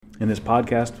In this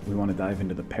podcast, we want to dive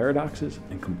into the paradoxes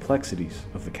and complexities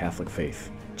of the Catholic faith.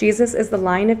 Jesus is the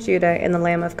Lion of Judah and the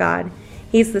Lamb of God.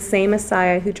 He's the same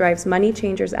Messiah who drives money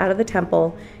changers out of the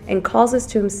temple and calls us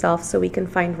to himself so we can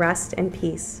find rest and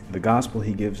peace. The gospel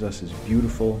he gives us is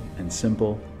beautiful and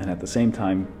simple, and at the same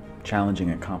time, challenging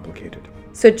and complicated.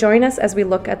 So join us as we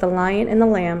look at the Lion and the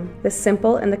Lamb, the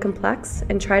simple and the complex,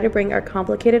 and try to bring our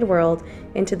complicated world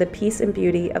into the peace and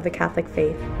beauty of the Catholic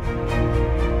faith.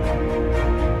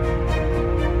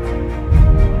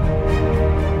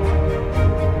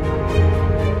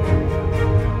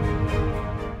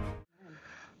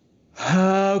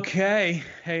 Okay.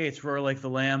 Hey, it's Roar Like the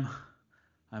Lamb.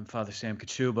 I'm Father Sam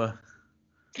Kachuba.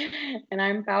 And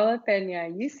I'm Paula Pena.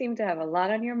 You seem to have a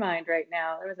lot on your mind right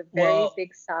now. There was a very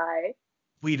big sigh.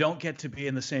 We don't get to be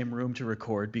in the same room to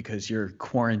record because you're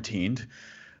quarantined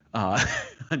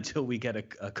until we get a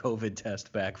COVID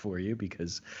test back for you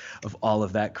because of all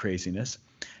of that craziness.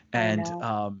 And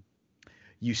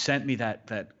you sent me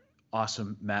that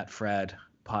awesome Matt Fradd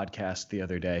podcast the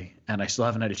other day, and I still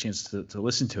haven't had a chance to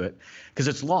listen to it because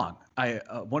it's long.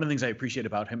 One of the things I appreciate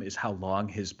about him is how long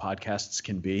his podcasts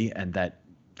can be, and that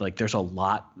there's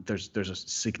a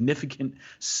significant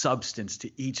substance to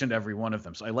each and every one of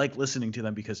them. So I like listening to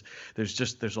them because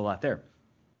there's a lot there.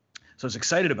 So I was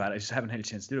excited about it. I just haven't had a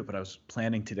chance to do it, but I was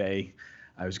planning today.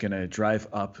 I was going to drive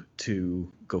up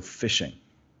to go fishing.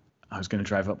 I was going to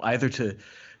drive up either to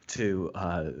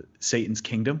Satan's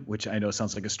Kingdom, which I know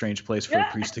sounds like a strange place for a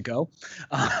priest to go.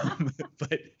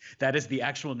 But that is the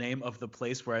actual name of the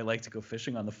place where I like to go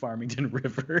fishing on the Farmington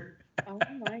River. Oh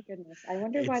my goodness. I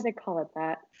wonder why they call it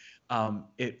that.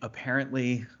 It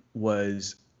apparently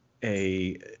was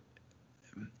an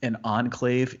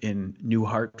enclave in New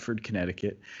Hartford,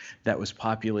 Connecticut, that was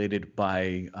populated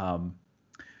by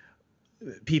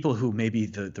people who maybe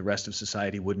the rest of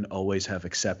society wouldn't always have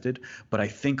accepted. But I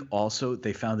think also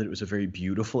they found that it was a very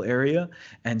beautiful area.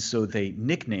 And so they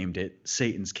nicknamed it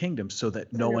Satan's Kingdom so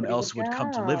that no one else would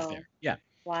come to live there. Yeah.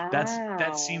 Wow.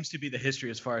 That seems to be the history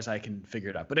as far as I can figure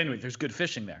it out. But anyway, there's good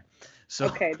fishing there. So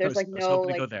okay, there's no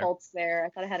cults there. I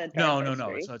thought I had a dark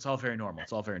history. So it's all very normal.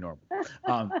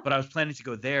 But I was planning to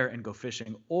go there and go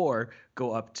fishing, or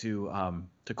go up to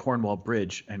Cornwall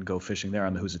Bridge and go fishing there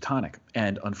on the Housatonic.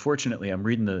 And unfortunately, I'm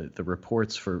reading the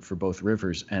reports for both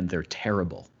rivers, and they're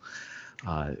terrible.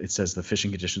 It says the fishing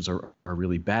conditions are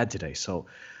really bad today. So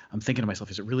I'm thinking to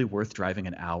myself, is it really worth driving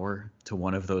an hour to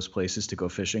one of those places to go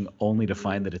fishing, only to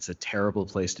find that it's a terrible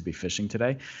place to be fishing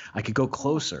today? I could go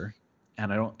closer,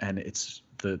 and it's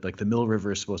the Mill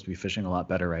River is supposed to be fishing a lot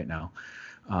better right now.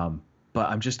 But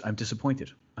I'm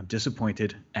disappointed.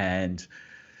 And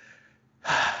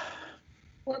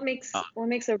what makes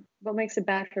it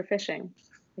bad for fishing?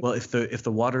 Well, if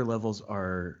the water levels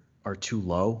are too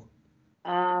low.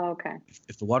 Oh, okay.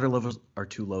 If the water levels are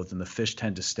too low, then the fish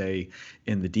tend to stay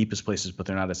in the deepest places, but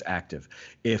they're not as active.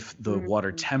 If the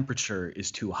water temperature is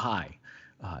too high,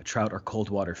 trout are cold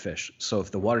water fish. So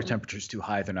if the water temperature is too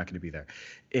high, they're not going to be there.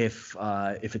 If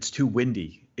it's too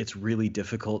windy, it's really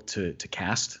difficult to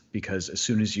cast, because as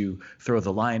soon as you throw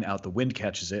the line out, the wind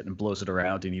catches it and blows it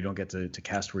around, and you don't get to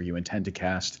cast where you intend to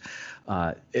cast.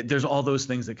 There's all those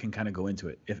things that can kind of go into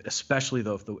it. Especially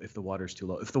though, if the water's too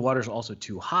low. If the water's also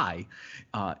too high,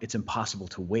 it's impossible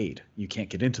to wade. You can't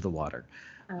get into the water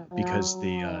because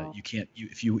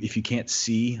if you can't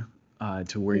see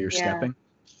to where you're stepping.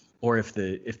 Or if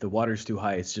the water's too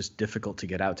high, it's just difficult to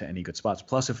get out to any good spots.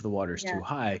 Plus, if the water's too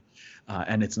high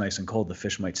and it's nice and cold, the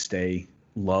fish might stay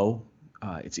low.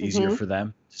 It's easier for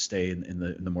them to stay in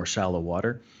the more shallow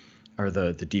water, or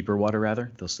the deeper water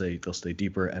rather. They'll stay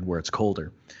deeper and where it's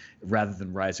colder, rather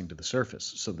than rising to the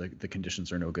surface. So the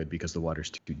conditions are no good because the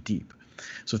water's too deep.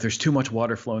 So if there's too much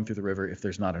water flowing through the river, if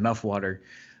there's not enough water,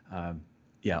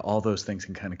 all those things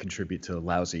can kind of contribute to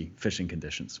lousy fishing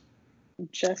conditions.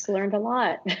 Just learned a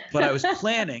lot. But I was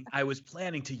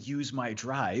planning to use my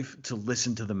drive to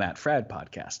listen to the Matt Fradd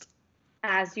podcast.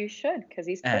 As you should, because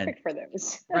he's perfect for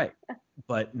those. Right.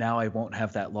 But now I won't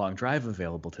have that long drive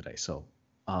available today, so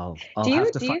I'll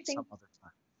have to find some other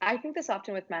time. I think this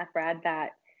often with Matt Fradd,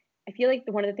 that I feel like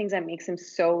one of the things that makes him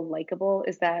so likable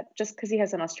is that just because he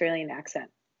has an Australian accent,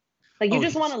 you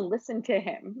just want to listen to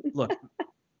him. Look,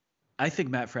 I think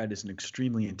Matt Fradd is an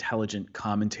extremely intelligent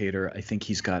commentator. I think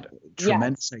he's got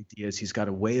tremendous ideas. He's got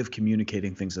a way of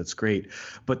communicating things that's great.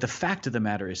 But the fact of the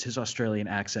matter is his Australian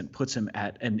accent puts him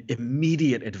at an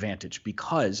immediate advantage,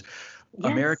 because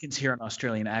Americans hear an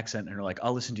Australian accent and are like,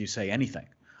 I'll listen to you say anything.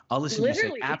 I'll listen to you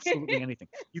say absolutely anything.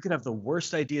 You could have the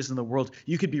worst ideas in the world.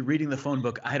 You could be reading the phone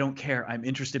book. I don't care. I'm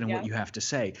interested in what you have to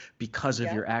say because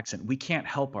of your accent. We can't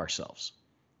help ourselves.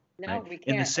 No, we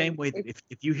In the can't. same way that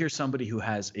if you hear somebody who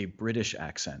has a British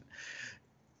accent,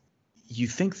 you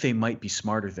think they might be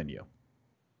smarter than you,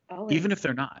 even if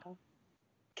they're not.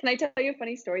 Can I tell you a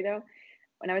funny story though?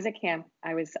 When I was at camp,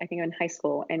 I think in high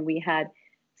school, and we had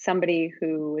somebody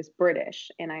who was British,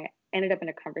 and I ended up in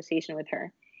a conversation with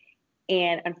her.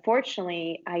 And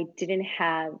unfortunately, I didn't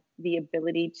have the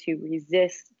ability to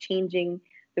resist changing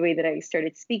the way that I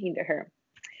started speaking to her.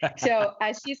 So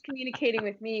as she's communicating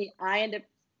with me, I end up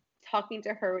talking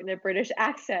to her in a British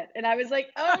accent. And I was like,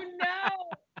 oh no,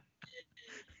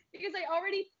 because I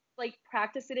already like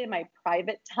practiced it in my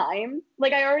private time.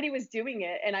 Like I already was doing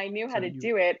it and I knew how to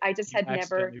do it. I just had never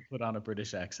accidentally put on a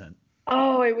British accent.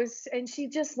 Oh, it was, and she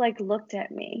just like looked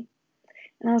at me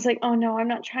and I was like, oh no, I'm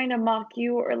not trying to mock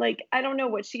you, or like, I don't know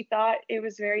what she thought. It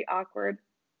was very awkward,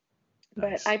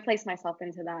 Nice. but I placed myself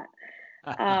into that.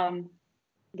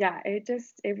 Yeah, it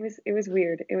was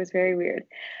weird. It was very weird.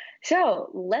 So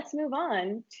let's move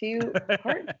on to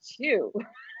part two.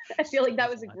 I feel like that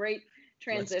was a great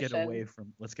transition.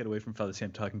 Let's get away from Father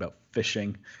Sam talking about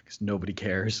fishing because nobody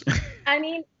cares. I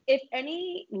mean, if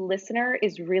any listener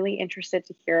is really interested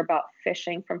to hear about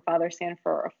fishing from Father Sam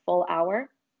for a full hour,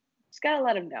 just gotta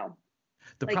let him know.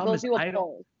 The problem is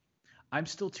I'm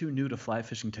still too new to fly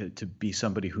fishing to be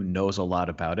somebody who knows a lot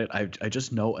about it. I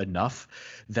just know enough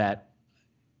that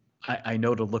I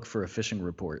know to look for a fishing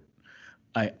report.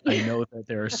 I know that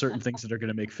there are certain things that are going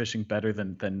to make fishing better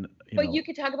than But you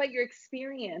could talk about your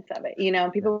experience of it. You know,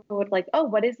 people would like, oh,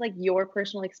 what is like your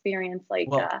personal experience like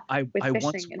with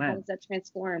fishing, and how does that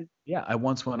transform? Yeah, I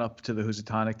once went up to the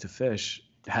Housatonic to fish,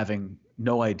 having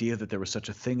no idea that there was such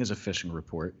a thing as a fishing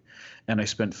report, and I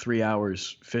spent 3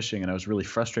 hours fishing, and I was really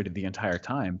frustrated the entire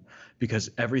time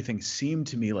because everything seemed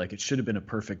to me like it should have been a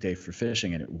perfect day for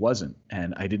fishing, and it wasn't,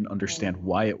 and I didn't understand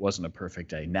why it wasn't a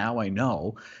perfect day. Now I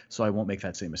know, so I won't make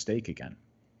that same mistake again.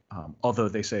 Although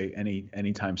they say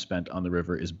any time spent on the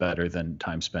river is better than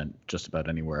time spent just about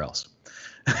anywhere else.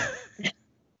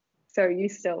 So you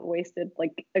still wasted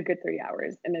like a good 3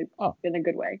 hours in a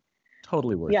good way.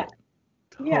 Totally worth it.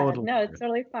 Yeah, no, it's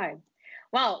totally fine.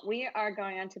 Well, we are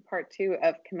going on to part 2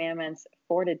 of Commandments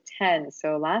 4 to 10.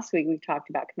 So last week we talked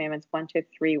about Commandments 1 to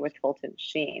 3 with Fulton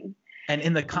Sheen. And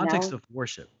in the context of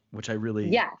worship, which I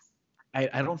really,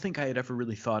 I don't think I had ever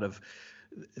really thought of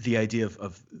the idea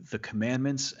of the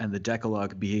commandments and the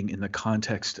Decalogue being in the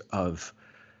context of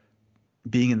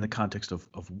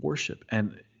worship.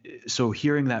 And so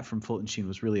hearing that from Fulton Sheen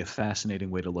was really a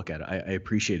fascinating way to look at it. I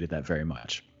appreciated that very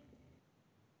much.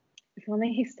 If only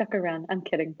he stuck around. I'm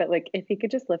kidding. But like, if he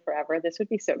could just live forever, this would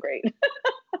be so great.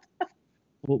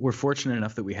 Well, we're fortunate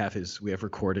enough that we have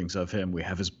recordings of him. We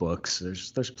have his books.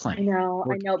 There's plenty. I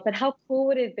know. But how cool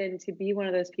would it have been to be one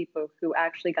of those people who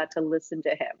actually got to listen to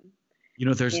him?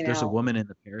 There's a woman in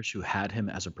the parish who had him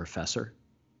as a professor.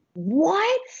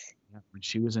 What? Yeah, when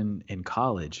she was in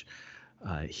college,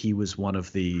 he was one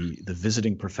of the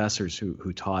visiting professors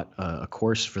who taught a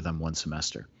course for them one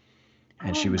semester.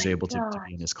 And she was able to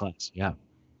be in his class. Yeah.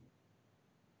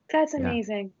 That's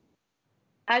amazing.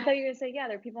 I thought you were going to say,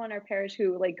 there are people in our parish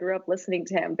who like grew up listening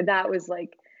to him, but that was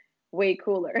like way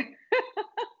cooler.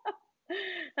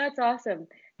 That's awesome.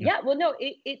 Yeah. Well, no,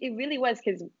 it really was,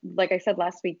 because like I said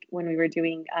last week when we were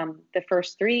doing the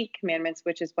first 3 commandments,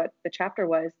 which is what the chapter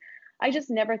was, I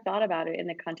just never thought about it in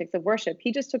the context of worship.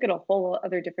 He just took it a whole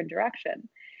other different direction.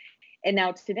 And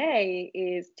now today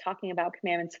is talking about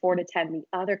Commandments 4 to 10, the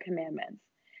other commandments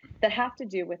that have to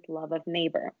do with love of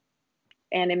neighbor.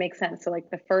 And it makes sense. So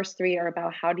like the first 3 are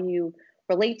about how do you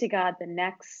relate to God. The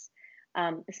next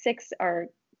 6 are,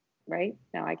 right?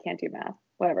 No, I can't do math.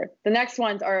 Whatever. The next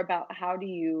ones are about how do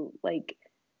you like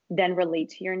then relate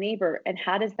to your neighbor, and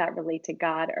how does that relate to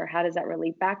God, or how does that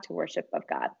relate back to worship of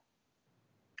God?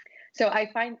 So I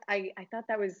thought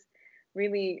that was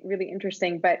really, really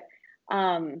interesting. But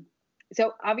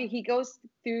so obviously he goes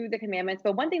through the commandments,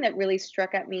 but one thing that really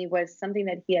struck at me was something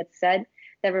that he had said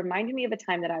that reminded me of a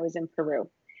time that I was in Peru.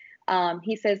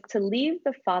 He says, to leave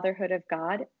the fatherhood of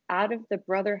God out of the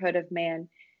brotherhood of man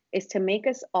is to make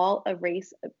us all a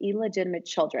race of illegitimate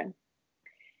children.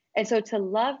 And so to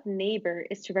love neighbor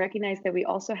is to recognize that we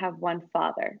also have one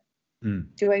Father.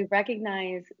 Do I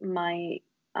recognize my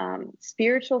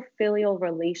spiritual filial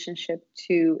relationship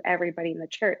to everybody in the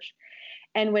church?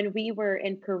 And when we were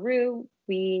in Peru,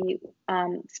 we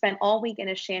spent all week in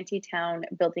a shanty town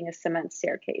building a cement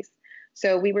staircase.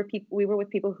 So we were with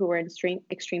people who were in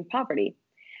extreme poverty.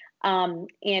 And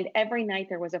every night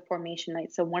there was a formation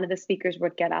night. So one of the speakers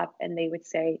would get up and they would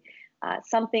say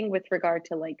something with regard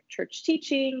to like church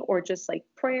teaching, or just like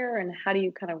prayer, and how do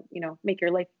you kind of, make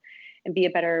your life and be a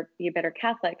better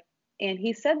Catholic. And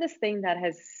he said this thing that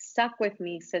has stuck with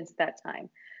me since that time.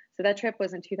 So that trip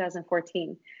was in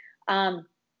 2014. Um,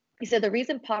 he said, the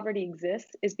reason poverty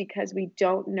exists is because we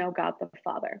don't know God the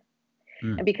Father.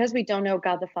 Mm. And because we don't know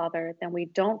God the Father, then we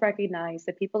don't recognize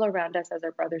the people around us as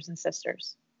our brothers and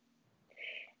sisters.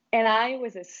 And I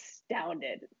was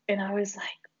astounded. And I was like,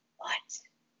 what?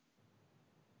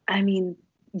 I mean,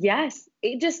 yes,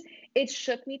 it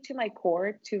shook me to my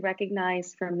core to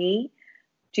recognize, for me,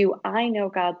 do I know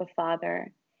God the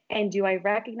Father? And do I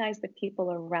recognize the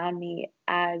people around me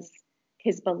as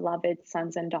his beloved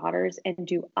sons and daughters? And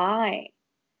do I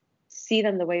see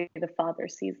them the way the Father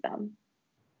sees them?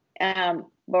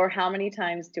 Or how many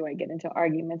times do I get into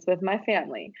arguments with my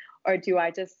family? Or do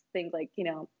I just think, like,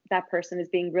 that person is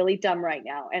being really dumb right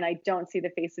now and I don't see the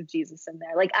face of Jesus in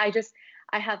there? Like,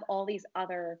 I have all these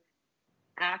other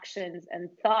actions and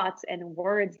thoughts and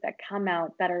words that come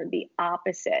out that are the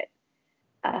opposite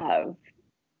of,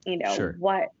 Sure.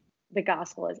 what the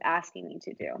gospel is asking me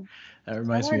to do. That So I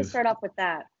reminds wanted me to of, start off with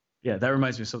that. yeah, that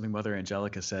reminds me of something Mother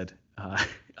Angelica said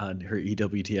on her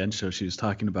EWTN show. She was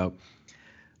talking about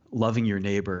loving your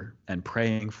neighbor and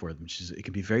praying for them. She said it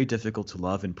can be very difficult to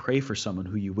love and pray for someone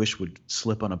who you wish would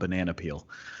slip on a banana peel.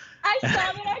 I saw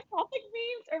that on Catholic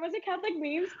memes, or was it Catholic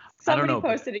memes? I don't Somebody know,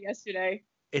 posted it yesterday.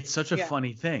 It's such a Yeah.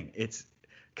 funny thing. It's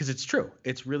because it's true.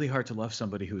 It's really hard to love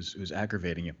somebody who's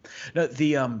aggravating you. Now,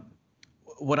 the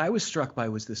what I was struck by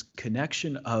was this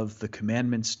connection of the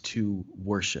commandments to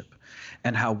worship,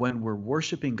 and how when we're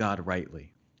worshiping God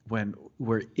rightly, when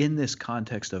we're in this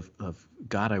context of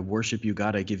God, I worship you,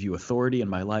 God, I give you authority in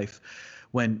my life,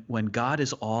 when God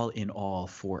is all in all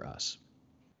for us,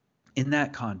 in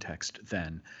that context,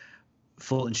 then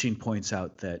Fulton Sheen points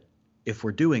out that if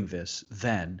we're doing this,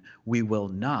 then we will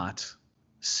not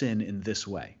sin in this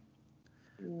way.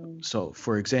 So,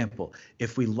 for example,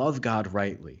 if we love God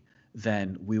rightly,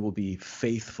 then we will be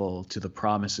faithful to the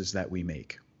promises that we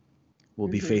make. We'll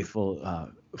be faithful,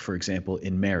 for example,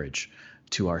 in marriage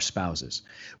to our spouses.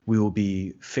 We will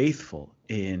be faithful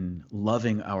in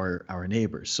loving our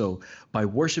neighbors. So by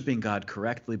worshiping God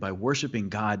correctly, by worshiping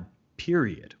God,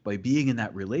 period, by being in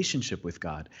that relationship with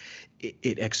God,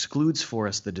 it excludes for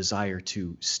us the desire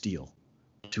to steal,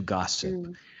 to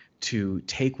gossip, to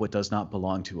take what does not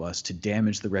belong to us, to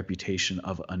damage the reputation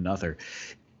of another.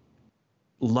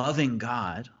 Loving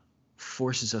God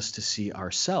forces us to see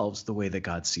ourselves the way that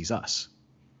God sees us.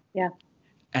 Yeah.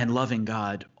 And loving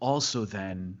God also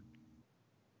then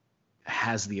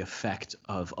has the effect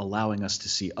of allowing us to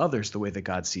see others the way that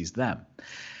God sees them.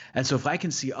 And so if I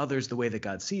can see others the way that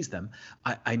God sees them,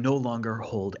 I no longer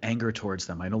hold anger towards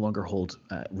them. I no longer hold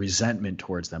resentment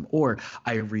towards them, or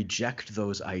I reject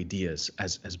those ideas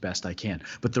as best I can.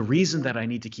 But the reason that I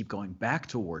need to keep going back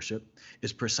to worship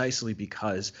is precisely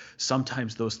because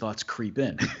sometimes those thoughts creep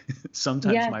in.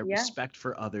 Sometimes my respect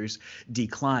for others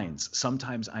declines.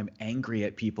 Sometimes I'm angry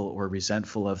at people or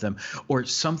resentful of them, or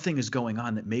something is going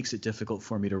on that makes it difficult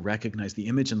for me to recognize the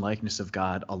image and likeness of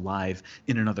God alive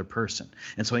in another person.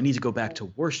 And so I need to go back to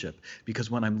worship, because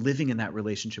when I'm living in that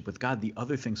relationship with God, the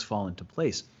other things fall into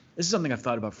place. This is something I've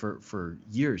thought about for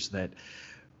years, that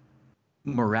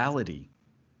morality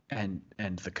and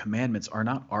the commandments are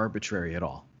not arbitrary at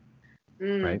all,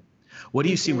 right? What do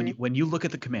you see when you look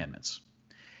at the commandments?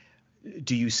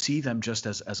 Do you see them just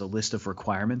as a list of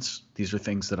requirements? These are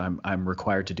things that I'm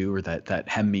required to do, or that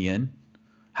hem me in?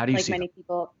 How do you see them? Like many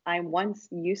people, I once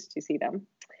used to see them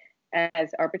as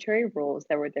arbitrary rules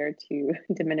that were there to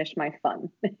diminish my fun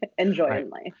and joy in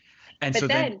life. And but so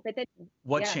then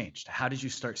what changed? How did you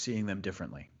start seeing them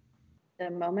differently? The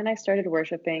moment I started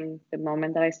worshiping, the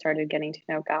moment that I started getting to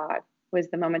know God, was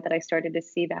the moment that I started to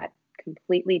see that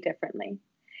completely differently.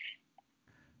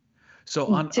 So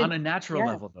on a natural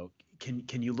level, though,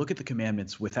 can you look at the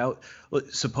commandments without,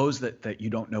 suppose that you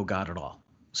don't know God at all.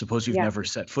 Suppose you've never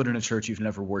set foot in a church, you've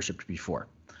never worshiped before.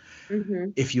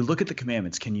 If you look at the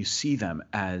commandments, can you see them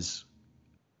as,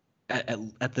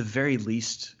 at the very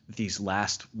least, these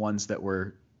last ones that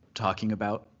we're talking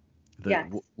about,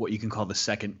 what you can call the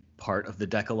second part of the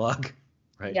Decalogue,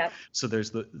 right? Yep. So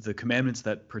there's the commandments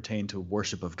that pertain to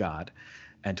worship of God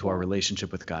and to our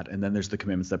relationship with God, and then there's the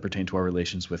commandments that pertain to our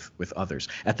relations with others.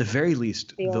 At the very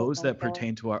least, those that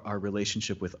pertain to our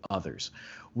relationship with others,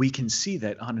 we can see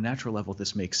that on a natural level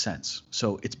this makes sense.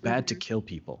 So it's bad to kill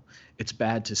people. It's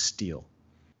bad to steal.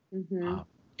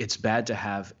 It's bad to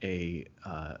have a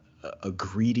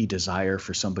greedy desire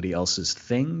for somebody else's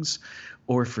things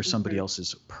or for somebody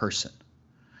else's person.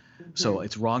 So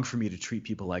it's wrong for me to treat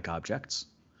people like objects.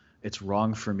 It's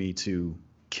wrong for me to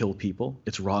kill people.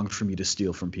 It's wrong for me to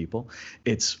steal from people.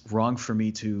 It's wrong for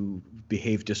me to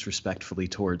behave disrespectfully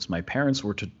towards my parents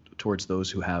or towards those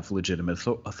who have legitimate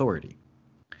authority.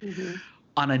 Mm-hmm.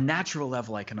 On a natural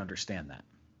level, I can understand that.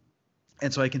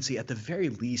 And so I can see at the very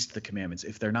least the commandments,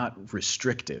 if they're not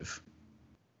restrictive,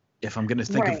 if I'm going to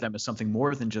think of them as something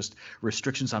more than just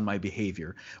restrictions on my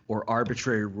behavior or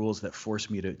arbitrary rules that force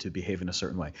me to behave in a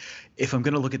certain way, if I'm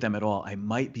going to look at them at all, I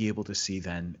might be able to see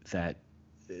then that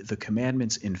the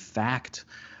commandments, in fact,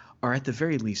 are at the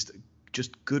very least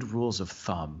just good rules of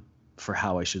thumb for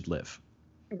how I should live.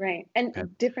 Right.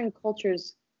 And different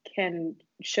cultures can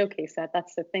showcase that.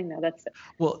 That's the thing, though.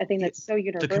 I think that's so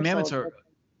universal.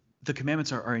 The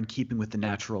commandments are in keeping with the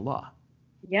natural law.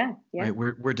 Yeah. Right.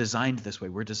 We're designed this way.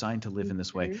 We're designed to live in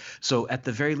this way. So at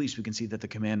the very least, we can see that the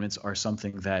commandments are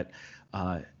something that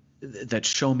that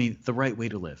show me the right way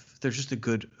to live. They're just a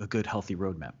good, healthy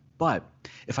roadmap. But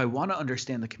if I want to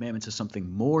understand the commandments as something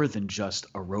more than just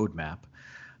a roadmap,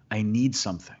 I need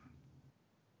something.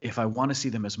 If I want to see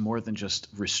them as more than just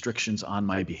restrictions on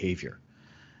my behavior,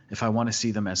 if I want to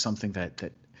see them as something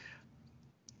that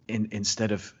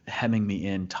instead of hemming me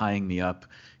in, tying me up,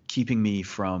 keeping me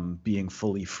from being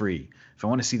fully free, if I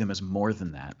want to see them as more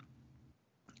than that,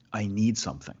 I need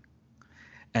something.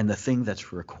 And the thing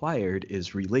that's required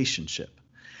is relationship.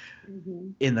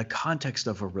 Mm-hmm. In the context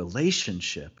of a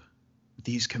relationship,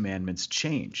 these commandments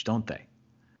change, don't they?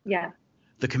 Yeah.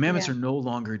 The commandments are no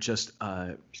longer just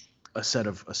a set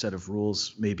of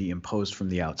rules maybe imposed from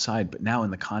the outside, but now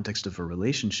in the context of a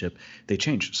relationship, they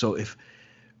change. So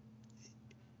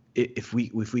if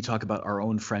we talk about our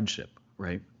own friendship,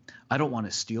 right? I don't want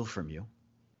to steal from you.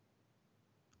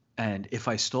 And if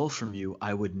I stole from you,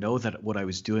 I would know that what I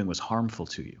was doing was harmful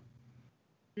to you.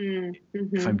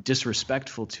 Mm-hmm. If I'm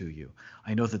disrespectful to you,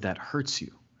 I know that hurts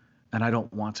you. And I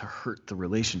don't want to hurt the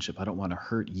relationship. I don't want to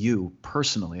hurt you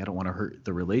personally. I don't want to hurt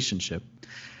the relationship.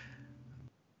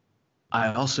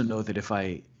 I also know that if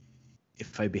I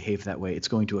behave that way, it's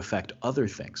going to affect other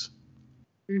things.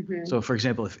 Mm-hmm. So for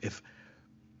example,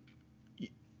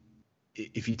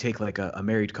 if you take like a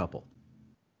married couple,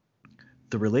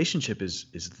 the relationship is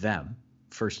them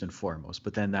first and foremost,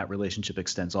 but then that relationship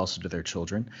extends also to their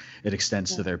children. It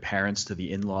extends to their parents, to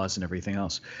the in-laws and everything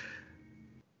else.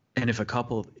 And if a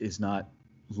couple is not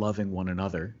loving one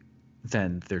another,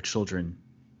 then their children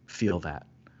feel that.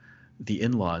 The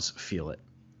in-laws feel it.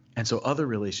 And so other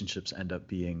relationships end up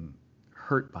being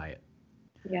hurt by it.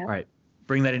 Yeah. All right.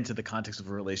 Bring that into the context of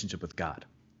a relationship with God.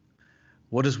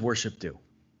 What does worship do?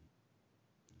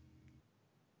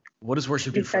 What does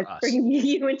worship do for us? Bringing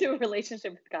you into a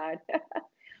relationship with God.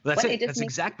 That's it. That's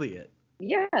exactly it.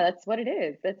 Yeah, that's what it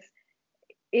is.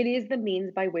 It is the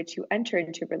means by which you enter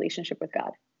into a relationship with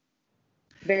God.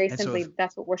 Very simply,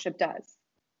 that's what worship does.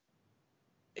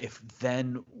 If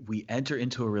then we enter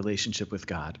into a relationship with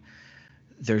God,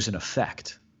 there's an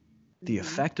effect. The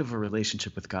effect of a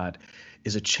relationship with God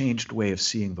is a changed way of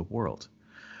seeing the world.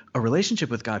 A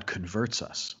relationship with God converts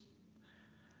us.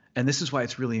 And this is why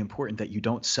it's really important that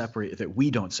we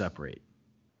don't separate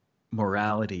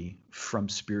morality from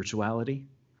spirituality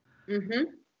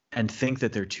and think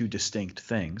that they're two distinct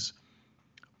things,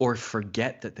 or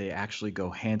forget that they actually go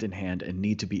hand in hand and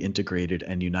need to be integrated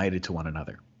and united to one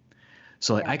another.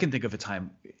 So I can think of a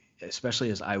time, especially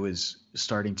as I was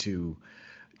starting to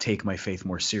take my faith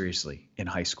more seriously in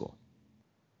high school.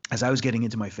 As I was getting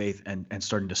into my faith and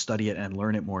starting to study it and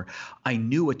learn it more, I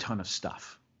knew a ton of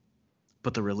stuff,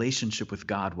 but the relationship with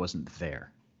God wasn't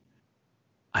there.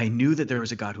 I knew that there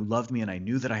was a God who loved me, and I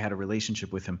knew that I had a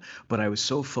relationship with him, but I was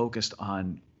so focused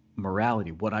on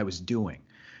morality, what I was doing.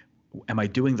 Am I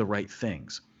doing the right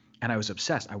things? And I was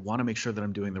obsessed. I want to make sure that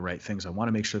I'm doing the right things. I want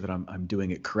to make sure that I'm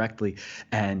doing it correctly.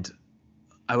 And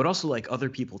I would also like other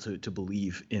people to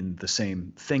believe in the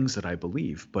same things that I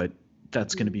believe, but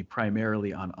that's going to be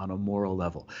primarily on a moral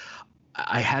level.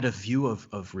 I had a view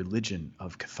of religion,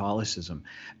 of Catholicism,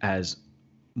 as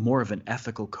more of an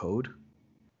ethical code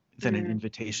than an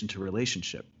invitation to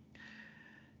relationship.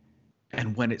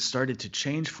 And when it started to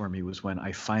change for me was when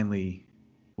I finally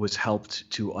was helped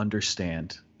to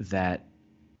understand that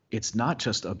it's not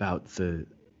just about the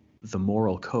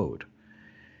moral code.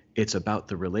 It's about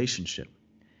the relationship.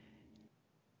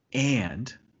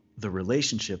 And the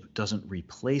relationship doesn't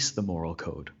replace the moral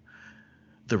code.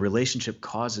 The relationship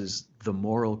causes the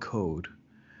moral code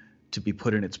to be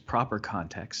put in its proper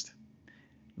context.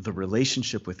 The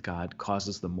relationship with God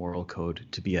causes the moral code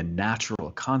to be a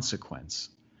natural consequence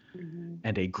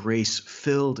and a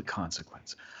grace-filled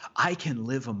consequence. I can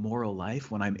live a moral life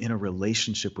when I'm in a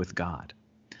relationship with God.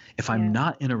 If I'm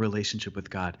not in a relationship with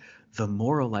God, the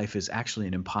moral life is actually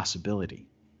an impossibility.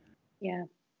 Yeah.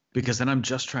 Because then I'm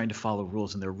just trying to follow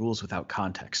rules, and they're rules without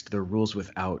context. They're rules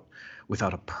without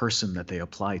a person that they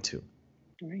apply to.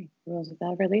 Right. Rules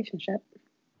without relationship.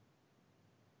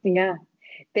 Yeah.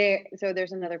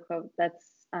 There's another quote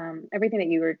that's everything that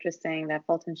you were just saying that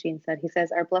Fulton Sheen said. He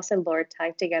says, "Our blessed Lord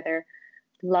tied together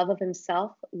love of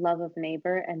himself, love of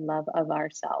neighbor, and love of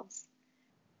ourselves."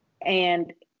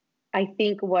 And I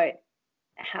think what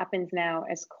happens now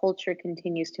as culture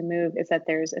continues to move is that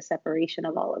there's a separation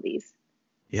of all of these.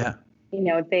 Yeah.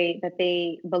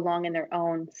 They belong in their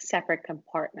own separate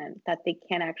compartment, that they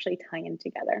can't actually tie in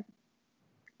together.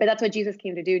 But that's what Jesus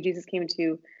came to do. Jesus came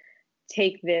to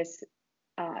take this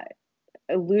uh,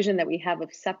 illusion that we have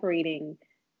of separating,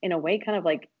 in a way, kind of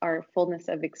like our fullness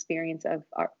of experience of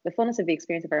the fullness of the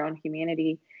experience of our own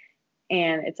humanity.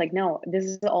 And it's like, no, this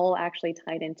is all actually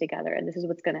tied in together, and this is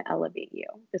what's going to elevate you.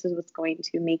 This is what's going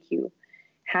to make you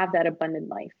have that abundant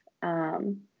life.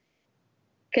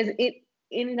 Because it,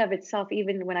 in and of itself,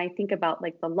 even when I think about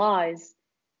like the laws,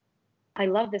 I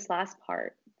love this last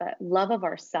part, that love of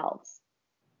ourselves.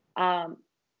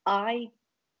 I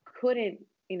couldn't,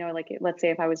 like, let's say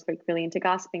if I was like really into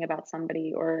gossiping about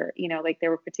somebody, or, like there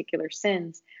were particular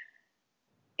sins,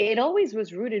 it always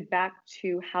was rooted back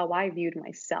to how I viewed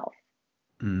myself.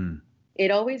 Mm. It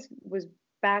always was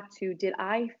back to, did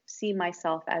I see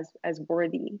myself as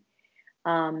worthy?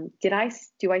 Do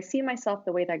I see myself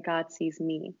the way that God sees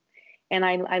me? And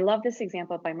I love this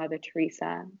example by Mother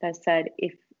Teresa that said,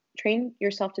 if train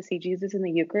yourself to see Jesus in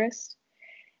the Eucharist,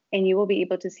 and you will be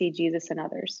able to see Jesus in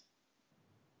others.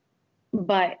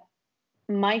 But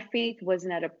my faith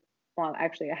wasn't well,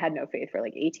 actually I had no faith for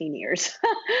like 18 years.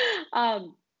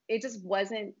 It just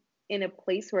wasn't in a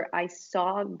place where I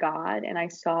saw God and I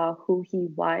saw who he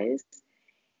was.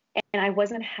 And I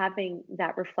wasn't having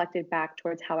that reflected back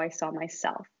towards how I saw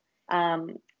myself.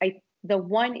 The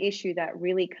one issue that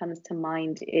really comes to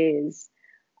mind is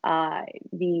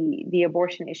the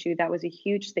abortion issue. That was a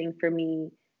huge thing for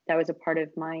me. That was a part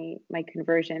of my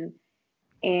conversion.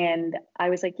 And I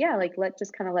was like, yeah, like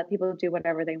just kind of let people do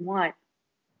whatever they want.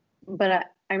 But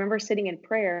I remember sitting in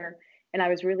prayer, and I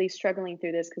was really struggling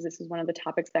through this because this is one of the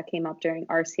topics that came up during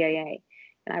RCIA.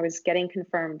 And I was getting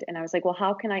confirmed, and I was like, well,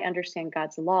 how can I understand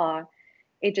God's law?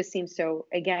 It just seems so,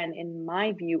 again, in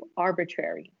my view,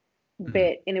 arbitrary. Mm-hmm.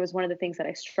 And it was one of the things that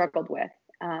I struggled with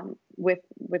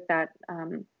that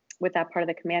part of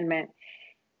the commandment.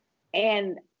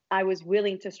 And I was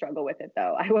willing to struggle with it,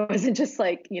 though. I wasn't just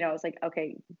like, I was like,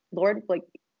 okay, Lord, like,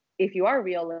 if you are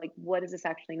real, like, what does this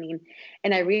actually mean?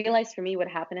 And I realized for me, what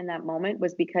happened in that moment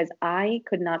was because I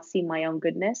could not see my own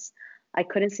goodness. I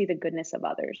couldn't see the goodness of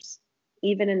others,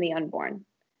 even in the unborn.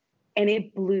 And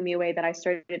it blew me away that I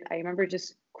remember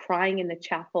just crying in the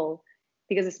chapel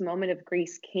because this moment of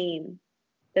grace came,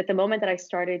 that the moment that I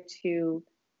started to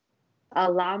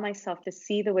allow myself to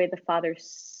see the way the Father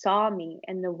saw me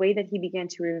and the way that he began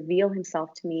to reveal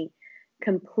himself to me,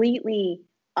 completely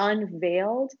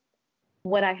unveiled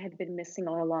what I had been missing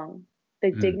all along,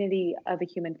 the dignity of a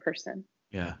human person.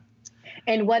 Yeah.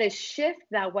 And what a shift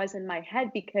that was in my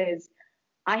head, because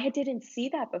I didn't see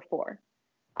that before.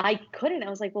 I couldn't. I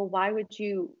was like, well, why would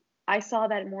you? I saw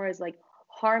that more as like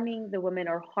harming the women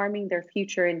or harming their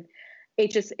future. And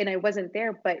I wasn't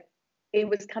there, but it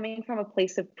was coming from a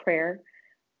place of prayer.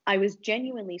 I was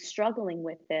genuinely struggling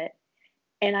with it.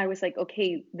 And I was like,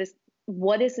 okay,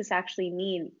 what does this actually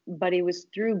mean? But it was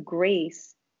through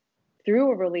grace,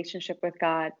 through a relationship with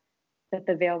God, that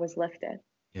the veil was lifted.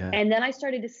 Yeah. And then I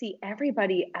started to see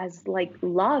everybody as like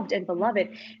loved and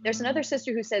beloved. There's another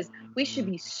sister who says we should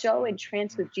be so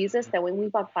entranced with Jesus that when we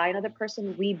walk by another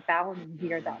person, we bow and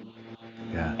revere them.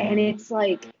 Yeah. And it's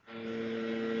like,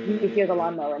 you hear the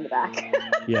lawnmower in the back.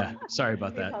 Yeah. Sorry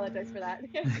about that. I apologize for that.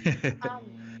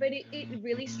 But it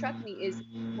really struck me is,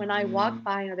 when I walk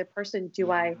by another person,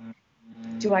 do I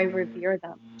revere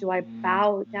them? Do I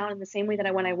bow down in the same way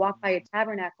that when I walk by a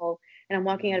tabernacle and I'm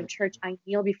walking out of church, I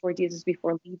kneel before Jesus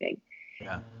before leaving?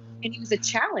 Yeah. And it was a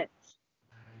challenge.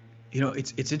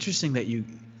 It's interesting that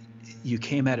you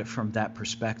came at it from that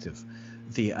perspective.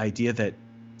 The idea that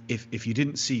if you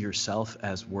didn't see yourself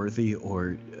as worthy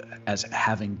or as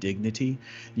having dignity,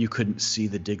 you couldn't see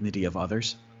the dignity of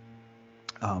others.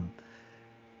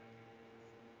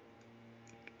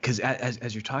 Because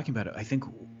as you're talking about it, I think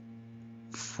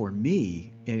for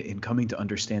me, in coming to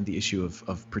understand the issue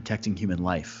of protecting human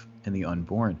life and the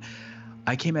unborn,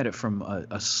 I came at it from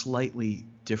a slightly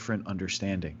different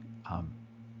understanding.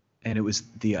 And it was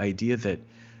the idea that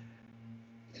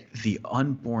the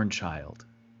unborn child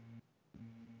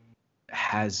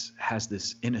has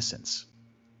this innocence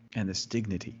and this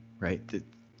dignity, right?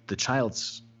 The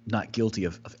child's not guilty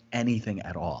of anything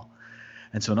at all.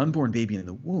 And so an unborn baby in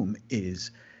the womb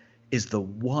is the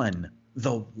one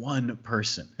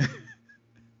person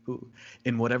who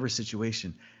in whatever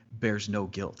situation bears no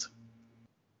guilt.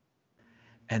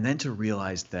 And then to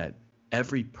realize that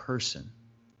every person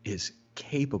is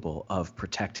capable of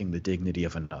protecting the dignity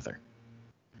of another.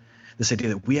 This idea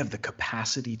that we have the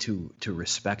capacity to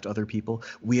respect other people,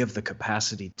 we have the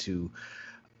capacity to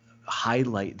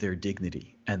highlight their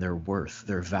dignity and their worth,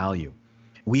 their value.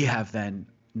 We have then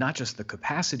not just the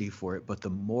capacity for it, but the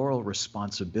moral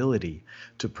responsibility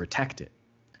to protect it.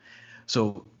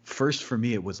 So first for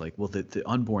me, it was like, well, the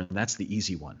unborn, that's the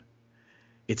easy one.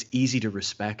 It's easy to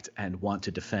respect and want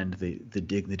to defend the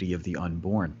dignity of the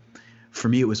unborn. For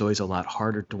me, it was always a lot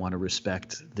harder to want to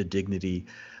respect the dignity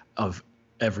of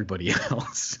everybody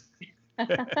else.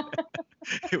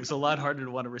 It was a lot harder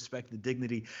to want to respect the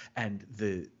dignity and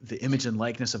the image and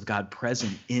likeness of God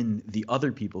present in the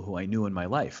other people who I knew in my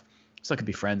life. So that could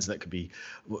be friends, that could be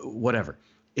whatever.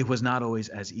 It was not always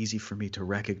as easy for me to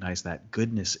recognize that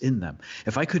goodness in them.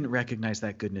 If I couldn't recognize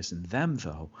that goodness in them,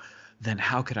 though, then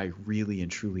how could I really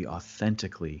and truly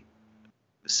authentically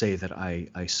say that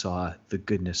I saw the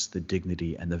goodness, the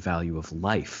dignity, and the value of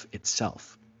life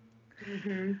itself?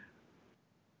 Mm-hmm.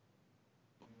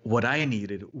 What I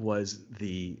needed was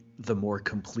the more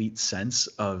complete sense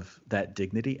of that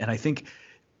dignity. And I think,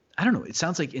 I don't know, it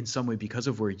sounds like in some way, because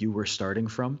of where you were starting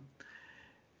from,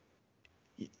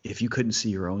 if you couldn't see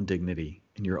your own dignity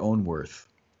and your own worth,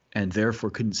 and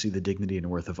therefore couldn't see the dignity and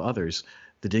worth of others,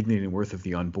 the dignity and worth of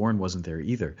the unborn wasn't there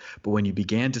either. But when you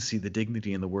began to see the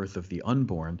dignity and the worth of the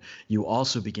unborn, you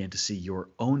also began to see your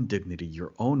own dignity,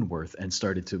 your own worth, and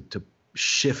started to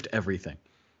shift everything.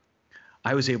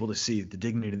 I was able to see the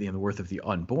dignity and the worth of the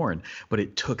unborn, but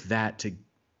it took that to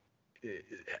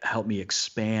help me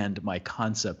expand my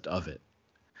concept of it.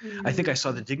 Mm-hmm. I think I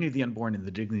saw the dignity of the unborn and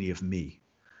the dignity of me.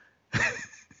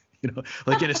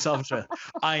 Like in a self-trust,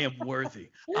 I am worthy,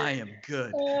 I am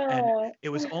good. And it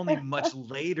was only much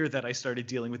later that I started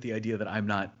dealing with the idea that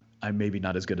I'm maybe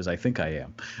not as good as I think I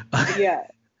am. Yeah.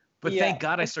 But thank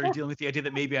God I started dealing with the idea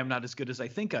that maybe I'm not as good as I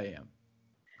think I am.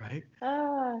 Right?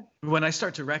 When I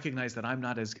start to recognize that I'm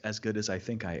not as good as I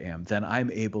think I am, then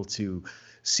I'm able to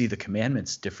see the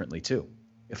commandments differently too.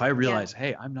 If I realize,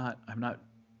 hey, I'm not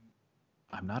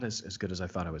as good as I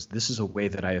thought I was. This is a way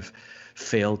that I have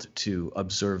failed to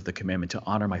observe the commandment to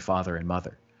honor my father and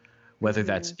mother, whether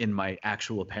that's in my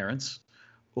actual parents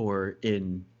or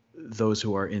in those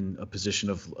who are in a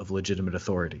position of legitimate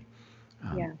authority,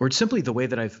 or simply the way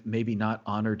that I've maybe not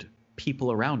honored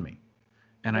people around me.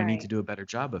 And I need to do a better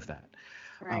job of that.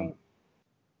 Right.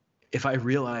 If I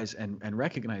realize and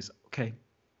recognize, okay,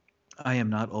 I am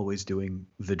not always doing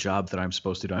the job that I'm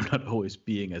supposed to do. I'm not always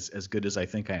being as good as I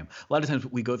think I am. A lot of times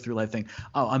we go through life thinking,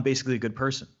 oh, I'm basically a good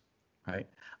person, right?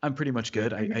 I'm pretty much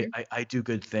good. I do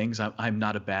good things. I'm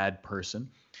not a bad person.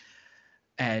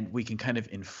 And we can kind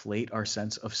of inflate our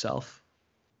sense of self.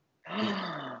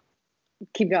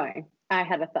 Keep going. I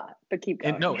had a thought, but keep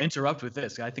going. And no, interrupt with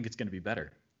this. I think it's going to be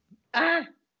better.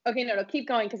 Okay, no, keep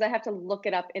going, because I have to look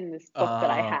it up in this book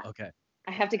that I have. Okay.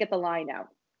 I have to get the line out.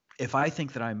 If I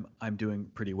think that I'm doing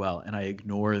pretty well and I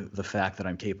ignore the fact that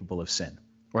I'm capable of sin,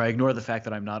 or I ignore the fact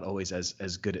that I'm not always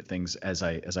as good at things as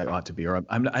I ought to be, or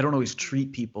I don't always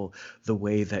treat people the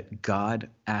way that God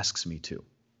asks me to.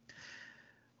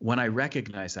 When I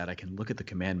recognize that, I can look at the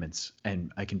commandments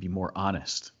and I can be more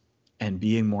honest. And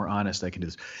being more honest, I can do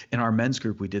this. In our men's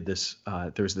group, we did this.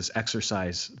 There was this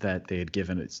exercise that they had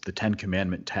given. It's the 10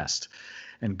 Commandment test.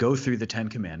 And go through the 10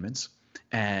 Commandments.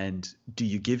 And do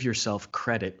you give yourself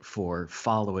credit for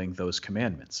following those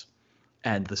commandments?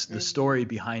 And the story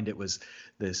behind it was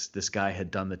this guy had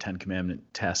done the 10 Commandment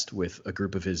test with a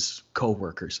group of his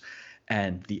coworkers.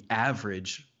 And the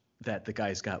average that the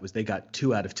guys got was they got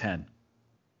 2 out of 10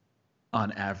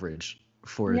 on average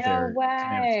for their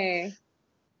commandments.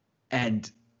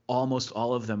 And almost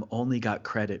all of them only got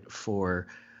credit for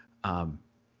not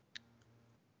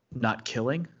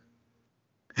killing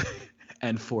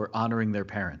and for honoring their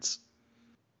parents.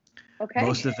 Okay.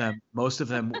 Most of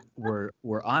them were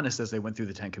honest as they went through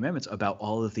the 10 Commandments about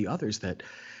all of the others that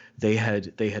they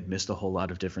had missed a whole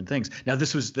lot of different things. Now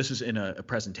this was in a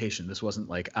presentation. This wasn't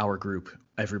like our group,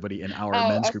 everybody in our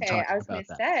men's group talking about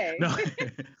that. Say. No,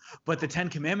 but the 10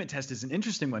 Commandment test is an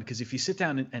interesting one, because if you sit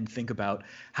down and think about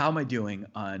how am I doing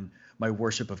on my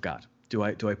worship of God? Do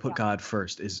I put God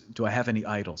first? Do I have any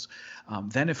idols?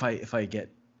 Then if I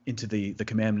get into the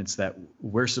commandments that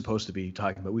we're supposed to be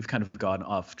talking about, we've kind of gone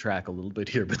off track a little bit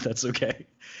here, but that's okay.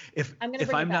 If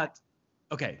I'm not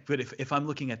okay, but if I'm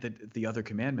looking at the other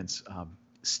commandments,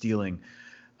 stealing,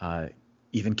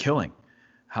 even killing,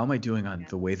 How am I doing on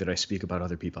the way that I speak about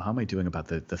other people? How am I doing about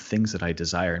the things that I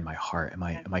desire in my heart? Am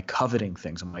I coveting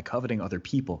things? Am I coveting other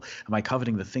people? Am I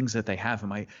coveting the things that they have?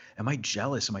 Am I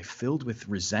jealous? Am I filled with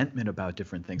resentment about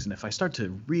different things? And if I start to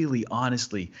really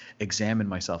honestly examine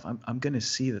myself, I'm going to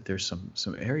see that there's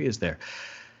some areas there.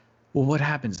 Well, what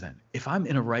happens then? If I'm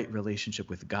in a right relationship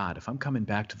with God, if I'm coming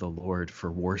back to the Lord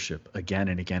for worship again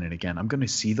and again and again, I'm going to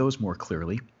see those more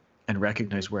clearly and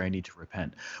recognize where I need to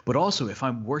repent. But also, if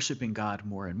I'm worshiping God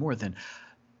more and more, then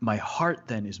my heart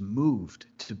then is moved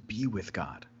to be with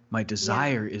God. My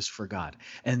desire is for God.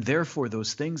 And therefore,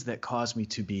 those things that cause me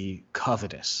to be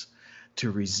covetous,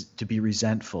 to be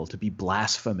resentful, to be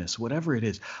blasphemous, whatever it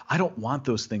is, I don't want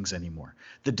those things anymore.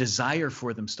 The desire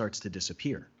for them starts to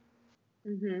disappear.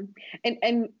 Mm-hmm.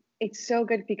 And it's so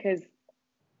good because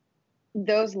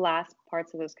those last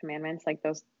parts of those commandments, like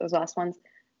those last ones,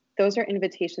 those are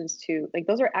invitations to, like,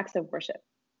 those are acts of worship.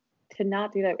 To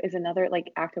not do that is another like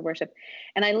act of worship.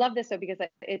 And I love this though, because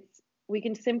we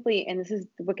can simply, and this is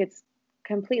what gets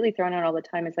completely thrown out all the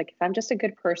time, is like, if I'm just a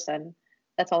good person,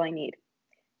 that's all I need.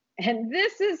 And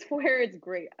this is where it's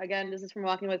great. Again, this is from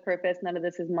Walking with Purpose. None of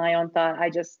this is my own thought.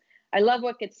 I love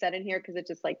what gets said in here because it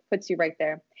just like puts you right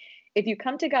there. If you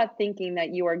come to God thinking that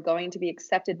you are going to be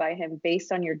accepted by him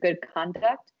based on your good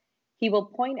conduct, he will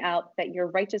point out that your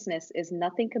righteousness is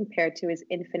nothing compared to his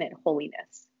infinite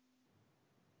holiness.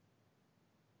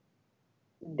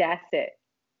 That's it.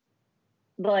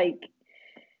 Like,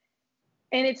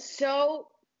 and it's so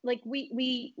like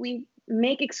we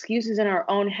make excuses in our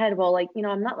own head. Well, like,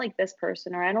 I'm not like this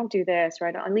person, or I don't do this, or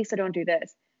at least I don't do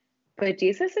this. But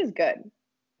Jesus is good.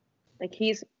 Like,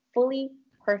 he's fully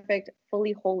perfect,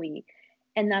 fully holy.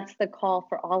 And that's the call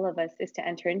for all of us, is to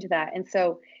enter into that. And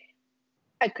so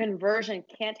a conversion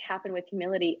can't happen with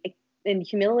humility. And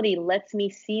humility lets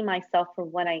me see myself for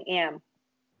what I am.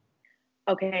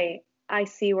 Okay, I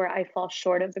see where I fall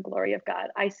short of the glory of God.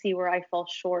 I see where I fall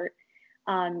short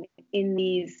in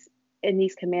these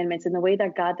commandments, in the way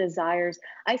that God desires.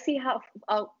 I see how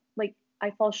like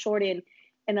I fall short in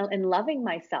loving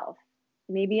myself.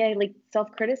 Maybe I like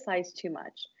self-criticize too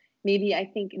much. Maybe I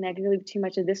think negatively too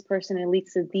much of this person, and it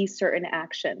leads to these certain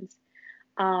actions.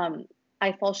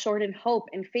 I fall short in hope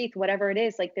and faith, whatever it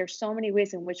is. Like, there's so many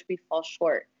ways in which we fall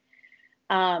short.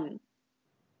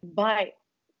 But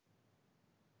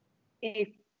if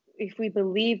we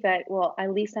believe that, well,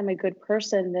 at least I'm a good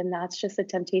person, then that's just a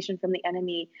temptation from the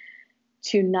enemy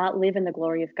to not live in the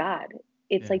glory of God.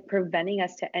 It's like preventing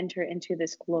us to enter into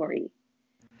this glory,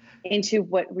 into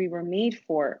what we were made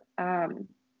for.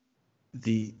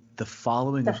 The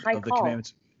following of the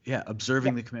commandments,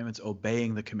 observing the commandments,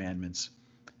 obeying the commandments,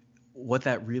 what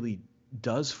that really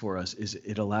does for us is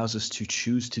it allows us to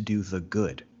choose to do the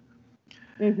good.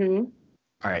 Mm-hmm.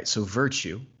 All right, so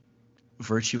virtue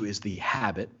is the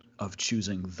habit of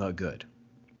choosing the good.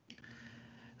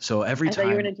 So every time. I thought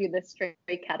you were going to do the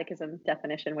straight catechism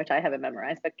definition, which I haven't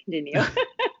memorized, but continue.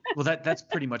 Well, that's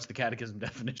pretty much the catechism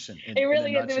definition. It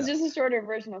really is. It was just a shorter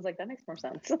version. I was like, that makes more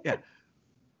sense. Yeah.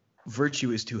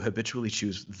 Virtue is to habitually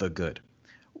choose the good.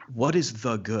 What is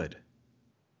the good?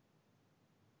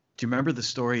 Do you remember the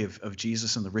story of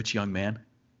Jesus and the rich young man?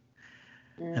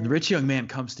 And the rich young man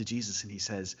comes to Jesus and he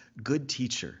says, "Good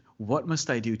teacher, what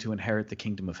must I do to inherit the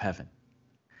kingdom of heaven?"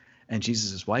 And Jesus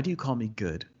says, "Why do you call me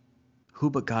good? Who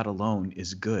but God alone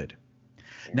is good?"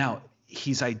 Yeah. Now,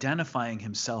 he's identifying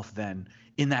himself then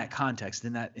in that context,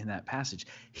 in that passage.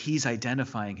 He's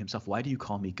identifying himself. Why do you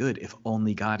call me good if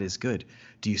only God is good?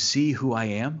 Do you see who I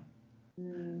am?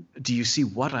 Do you see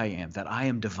what I am? That I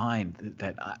am divine,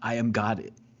 that I am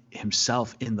God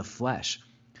himself in the flesh.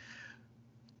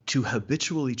 To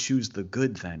habitually choose the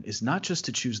good then is not just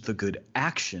to choose the good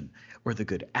action or the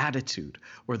good attitude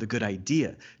or the good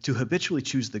idea. To habitually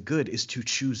choose the good is to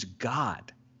choose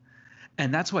God.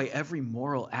 And that's why every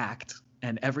moral act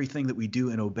and everything that we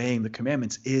do in obeying the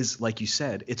commandments is, like you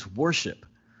said, it's worship.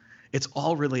 It's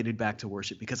all related back to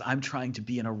worship, because I'm trying to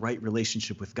be in a right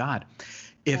relationship with God.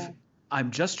 If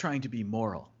I'm just trying to be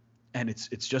moral, and it's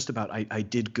just about I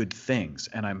did good things,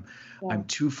 and I'm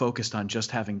too focused on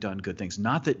just having done good things.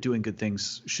 Not that doing good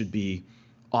things should be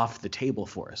off the table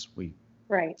for us.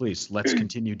 Please, let's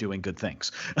continue doing good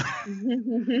things.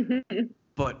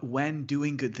 But when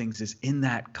doing good things is in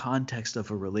that context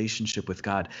of a relationship with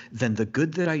God, then the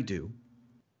good that I do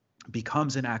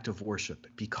becomes an act of worship,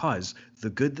 because the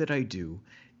good that I do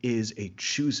is a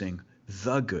choosing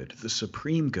the good, the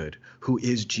supreme good, who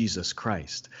is Jesus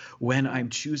Christ. When I'm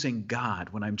choosing God,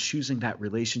 when I'm choosing that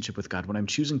relationship with God, when I'm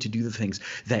choosing to do the things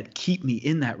that keep me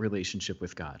in that relationship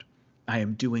with God, I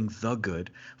am doing the good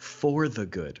for the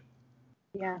good.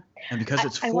 Yeah. And because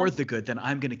it's for the good, then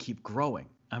I'm going to keep growing.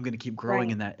 I'm going to keep growing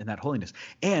in that holiness.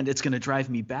 And it's going to drive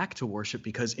me back to worship,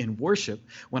 because in worship,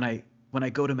 when I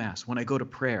go to Mass, when I go to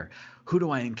prayer, who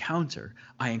do I encounter?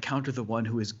 I encounter the one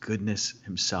who is goodness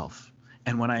himself.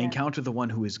 And when I encounter the one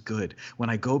who is good, when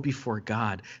I go before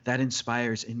God, that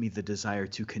inspires in me the desire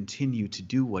to continue to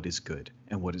do what is good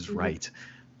and what is right.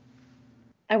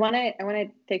 I want to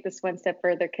take this one step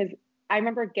further, because I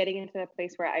remember getting into a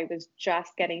place where I was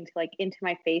just getting to into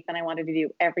my faith, and I wanted to do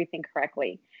everything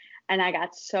correctly. And I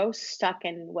got so stuck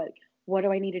in what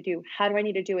do I need to do? How do I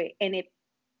need to do it? And it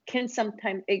can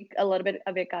sometimes, a little bit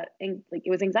of it got it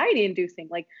was anxiety inducing.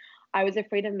 I was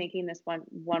afraid of making this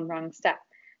one wrong step.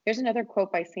 There's another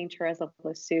quote by Saint Therese of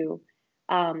Lisieux.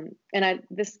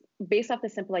 This based off the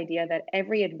simple idea that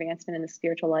every advancement in the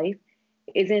spiritual life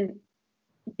isn't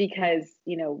because,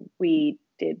 we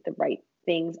did the right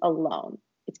things alone.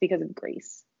 It's because of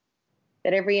grace.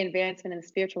 That every advancement in the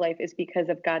spiritual life is because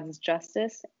of God's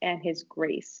justice and his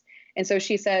grace. And so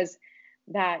she says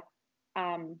that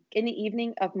in the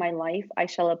evening of my life, I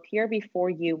shall appear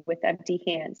before you with empty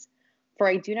hands, for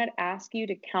I do not ask you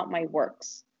to count my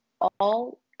works.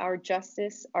 All our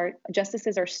justices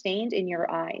are stained in your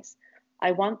eyes.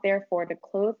 I want therefore to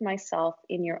clothe myself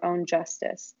in your own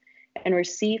justice and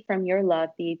receive from your love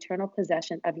the eternal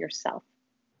possession of yourself.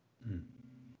 Mm.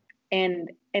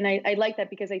 And I like that,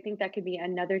 because I think that could be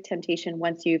another temptation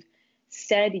once you've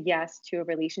said yes to a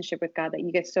relationship with God, that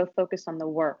you get so focused on the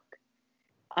work,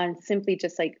 on simply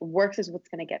just works is what's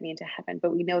going to get me into heaven.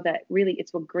 But we know that really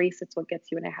it's what grace, it's what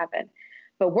gets you into heaven.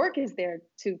 But work is there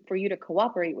for you to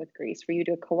cooperate with grace, for you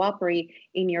to cooperate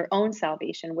in your own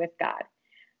salvation with God.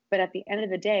 But at the end of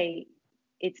the day,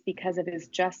 it's because of his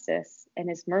justice and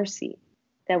his mercy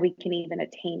that we can even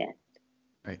attain it.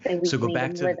 Right. So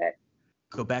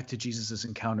go back to Jesus'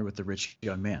 encounter with the rich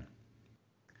young man.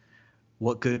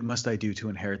 What good must I do to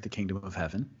inherit the kingdom of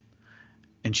heaven?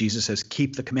 And Jesus says,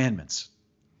 keep the commandments.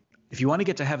 If you want to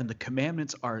get to heaven, the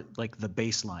commandments are like the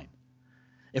baseline.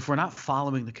 If we're not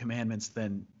following the commandments,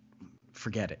 then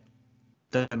forget it.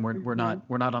 Then we're not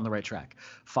on the right track.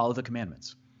 Follow the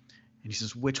commandments. And he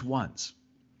says, which ones?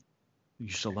 You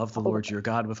shall love the Lord your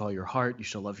God with all your heart. You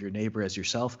shall love your neighbor as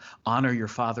yourself. Honor your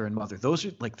father and mother. Those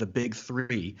are the big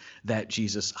three that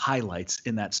Jesus highlights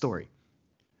in that story.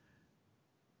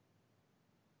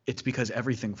 It's because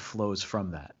everything flows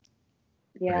from that.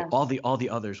 Yeah. Right? All the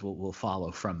others will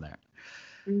follow from there.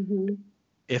 Mm-hmm.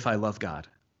 If I love God,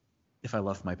 if I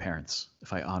love my parents,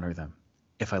 if I honor them,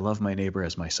 if I love my neighbor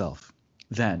as myself,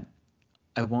 then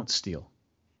I won't steal.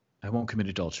 I won't commit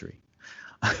adultery.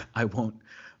 I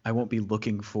won't be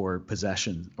looking for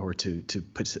possession or to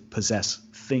possess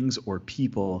things or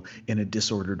people in a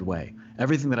disordered way.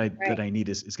 Everything that I need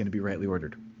is going to be rightly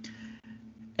ordered.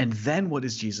 And then what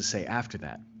does Jesus say after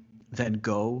that? Then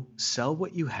go, sell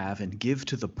what you have and give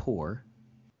to the poor,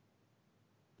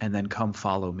 and then come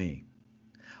follow me.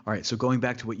 All right, so going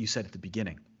back to what you said at the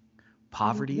beginning,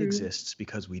 poverty exists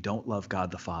because we don't love God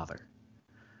the Father.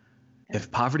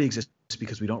 If poverty exists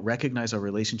because we don't recognize our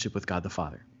relationship with God the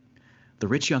Father, the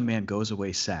rich young man goes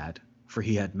away sad, for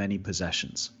he had many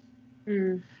possessions.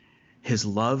 Mm. His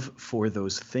love for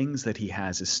those things that he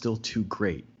has is still too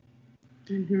great.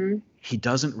 Mm-hmm. He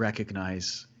doesn't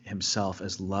recognize himself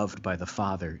as loved by the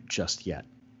Father just yet.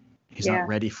 He's not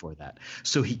ready for that.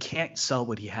 So he can't sell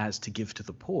what he has to give to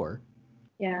the poor.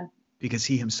 Yeah. Because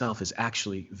he himself is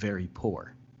actually very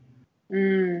poor.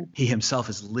 Mm. He himself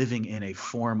is living in a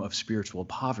form of spiritual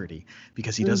poverty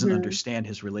because he doesn't understand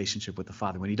his relationship with the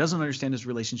Father. When he doesn't understand his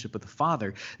relationship with the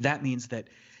Father, that means that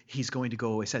he's going to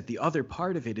go away sad. The other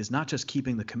part of it is not just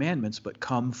keeping the commandments, but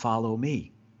come follow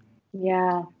me.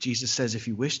 Yeah. Jesus says, if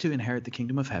you wish to inherit the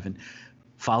kingdom of heaven,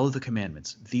 follow the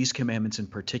commandments. These commandments in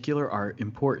particular are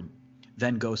important.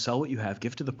 Then go sell what you have,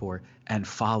 give to the poor, and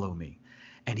follow me.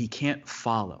 And he can't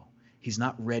follow. He's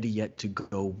not ready yet to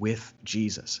go with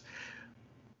Jesus.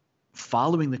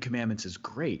 Following the commandments is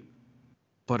great,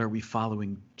 but are we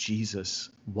following Jesus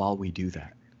while we do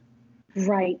that?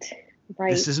 Right.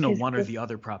 This isn't a one or the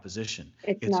other proposition.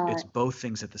 It's both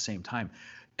things at the same time.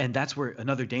 And that's where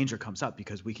another danger comes up,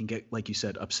 because we can get, like you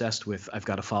said, obsessed with, I've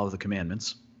got to follow the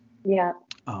commandments. Yeah.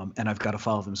 And I've got to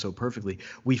follow them so perfectly.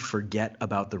 We forget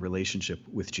about the relationship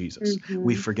with Jesus. Mm-hmm.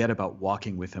 We forget about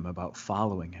walking with him, about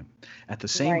following him. At the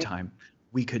same time,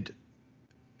 we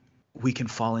can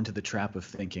fall into the trap of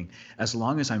thinking, as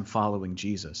long as I'm following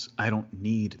Jesus, I don't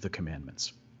need the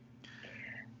commandments.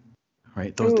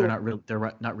 Right? Those they're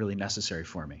not really necessary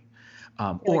for me.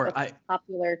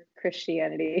 Popular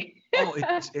Christianity.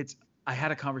 I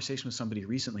had a conversation with somebody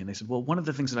recently, and they said, well, one of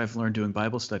the things that I've learned doing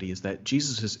Bible study is that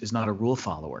Jesus is not a rule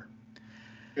follower.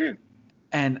 Mm.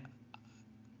 And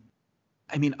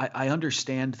I mean, I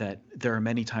understand that there are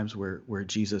many times where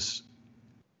Jesus,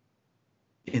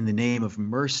 in the name of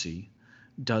mercy,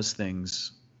 does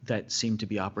things that seem to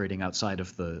be operating outside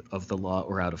of the law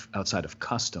or outside of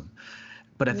custom.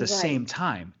 But at the Right. same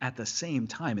time,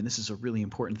 and this is a really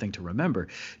important thing to remember,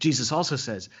 Jesus also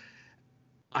says,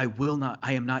 I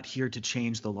am not here to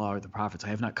change the law or the prophets. I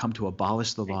have not come to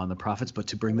abolish the law and the prophets, but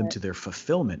to bring them to their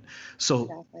fulfillment. So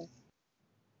Exactly.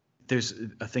 there's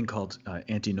a thing called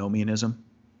antinomianism.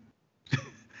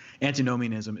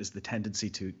 Antinomianism is the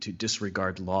tendency to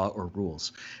disregard law or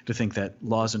rules, to think that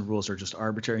laws and rules are just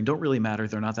arbitrary and don't really matter.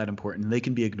 They're not that important, and they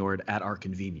can be ignored at our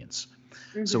convenience.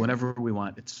 So Mm-hmm. whenever we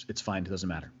want, it's fine. It doesn't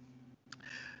matter.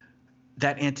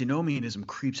 That antinomianism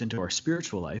creeps into our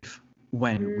spiritual life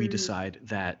when we decide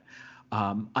that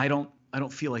I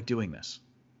don't feel like doing this,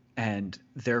 and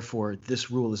therefore this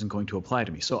rule isn't going to apply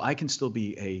to me. So I can still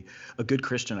be a good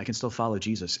Christian. I can still follow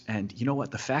Jesus. And you know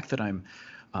what? The fact that I'm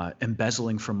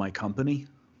embezzling from my company,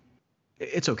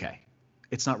 it's okay.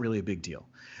 It's not really a big deal.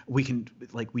 We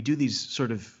do these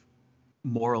sort of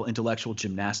moral intellectual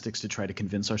gymnastics to try to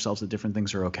convince ourselves that different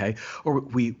things are okay, or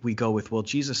we go with, well,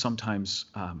 Jesus sometimes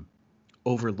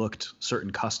overlooked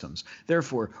certain customs,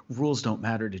 therefore rules don't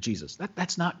matter to Jesus.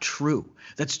 That's not true.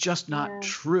 That's just not Yeah.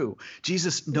 true.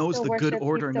 Jesus He knows still the good worshiped. He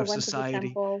ordering still of went to the society.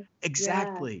 temple. Yeah.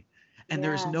 Exactly. And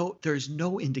Yeah. there's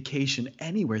no indication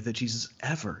anywhere that Jesus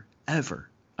ever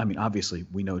I mean, obviously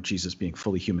we know Jesus, being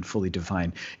fully human, fully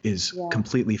divine, is Yeah.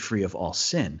 completely free of all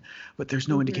sin, but there's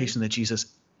no Mm-hmm. indication that Jesus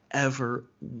ever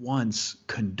once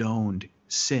condoned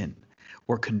sin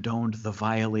or condoned the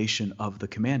violation of the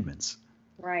commandments.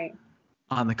 Right.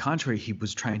 On the contrary, he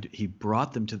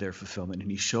brought them to their fulfillment, and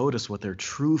he showed us what their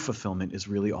true fulfillment is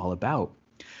really all about.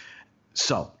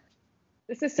 So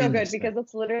This is so in good this because thing,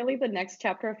 it's literally the next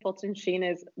chapter of Fulton Sheen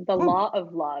is the woo, law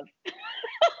of love.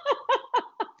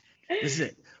 this is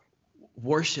it.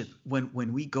 Worship,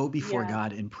 when we go before Yeah.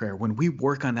 God in prayer, when we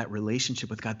work on that relationship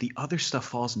with God, the other stuff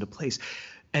falls into place.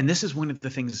 And this is one of the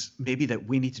things maybe that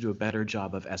we need to do a better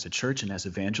job of as a church and as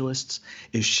evangelists,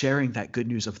 is sharing that good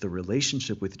news of the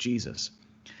relationship with Jesus.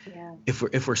 Yeah.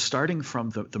 If we're starting from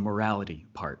the morality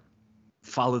part,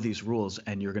 follow these rules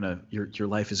and your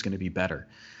life is gonna be better.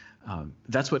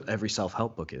 That's what every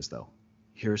self-help book is, though.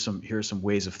 Here are some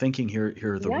ways of thinking. Here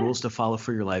are the Yeah. rules to follow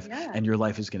for your life, Yeah. and your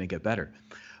life is going to get better.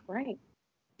 Right.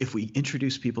 If we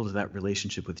introduce people to that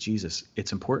relationship with Jesus,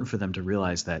 it's important for them to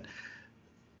realize that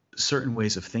certain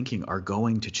ways of thinking are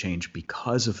going to change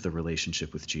because of the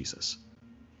relationship with Jesus,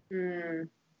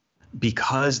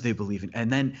 because they believe in.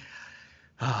 And then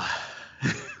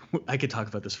I could talk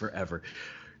about this forever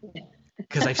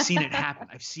because I've seen it happen.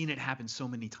 I've seen it happen so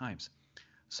many times.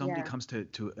 Somebody Yeah. comes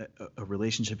to a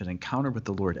relationship, an encounter with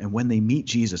the Lord, and when they meet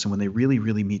Jesus, and when they really,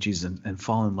 really meet Jesus and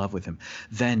fall in love with him,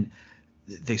 then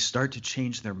they start to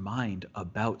change their mind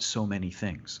about so many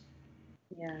things.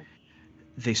 Yeah.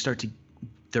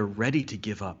 They're ready to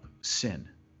give up sin.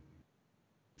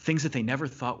 Things that they never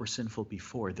thought were sinful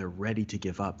before, they're ready to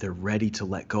give up. They're ready to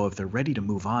let go of. They're ready to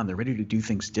move on. They're ready to do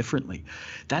things differently.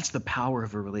 That's the power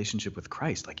of a relationship with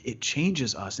Christ. Like, it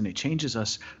changes us, and it changes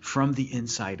us from the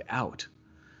inside out.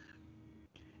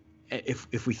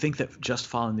 If we think that just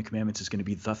following the commandments is going to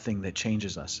be the thing that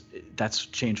changes us, that's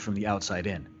change from the outside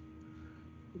in.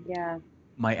 Yeah.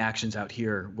 My actions out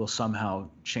here will somehow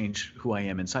change who I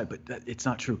am inside, but it's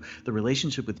not true. The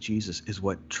relationship with Jesus is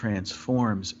what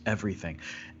transforms everything.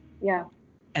 Yeah.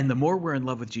 And the more we're in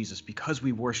love with Jesus, because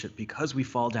we worship, because we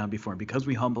fall down before him, because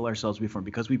we humble ourselves before him,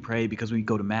 because we pray, because we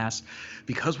go to mass,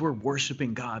 because we're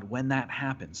worshiping God, when that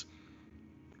happens,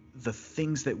 the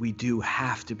things that we do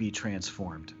have to be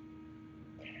transformed.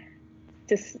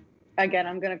 Just again,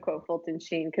 I'm going to quote Fulton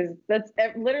Sheen because that's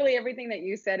literally everything that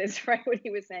you said is right what he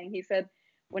was saying. He said,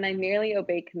 when I merely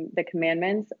obey the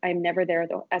commandments, I'm never there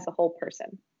as a whole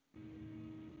person.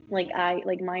 Like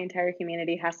my entire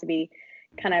humanity has to be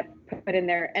kind of put in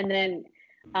there. And then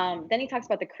he talks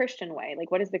about the Christian way.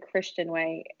 Like, what is the Christian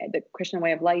way, the Christian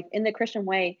way of life? In the Christian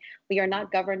way, we are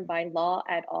not governed by law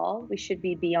at all. We should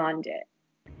be beyond it.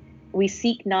 We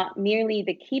seek not merely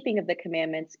the keeping of the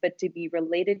commandments, but to be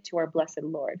related to our blessed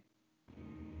Lord.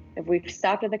 If we've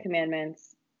stopped at the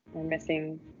commandments, we're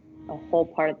missing a whole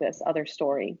part of this other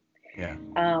story. Yeah.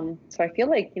 So I feel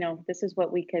like, this is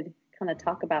what we could kind of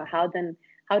talk about. How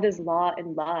does law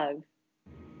and love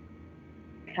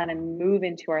kind of move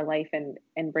into our life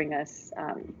and bring us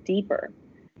deeper?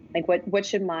 Like, what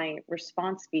should my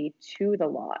response be to the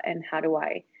law, and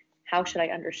how should I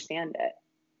understand it?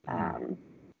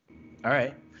 All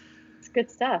right. It's good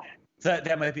stuff. So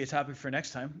that might be a topic for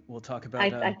next time. We'll talk about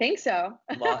I think so.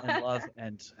 law and love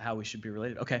and how we should be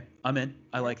related. Okay, I'm in.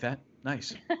 I like that.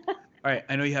 Nice. All right,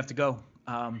 I know you have to go.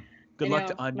 Good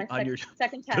luck on your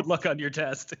second test. Good luck on your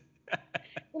test.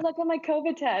 Good luck on my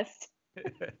COVID test.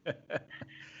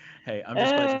 Hey, I'm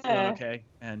just glad you're feeling okay.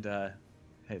 And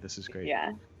hey, this is great.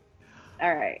 Yeah.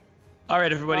 All right. All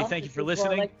right, everybody. Thank you for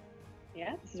listening.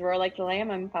 This is Roar Like the Lamb.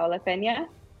 I'm Paola Pena.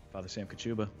 Father Sam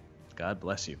Kachuba. God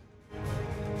bless you.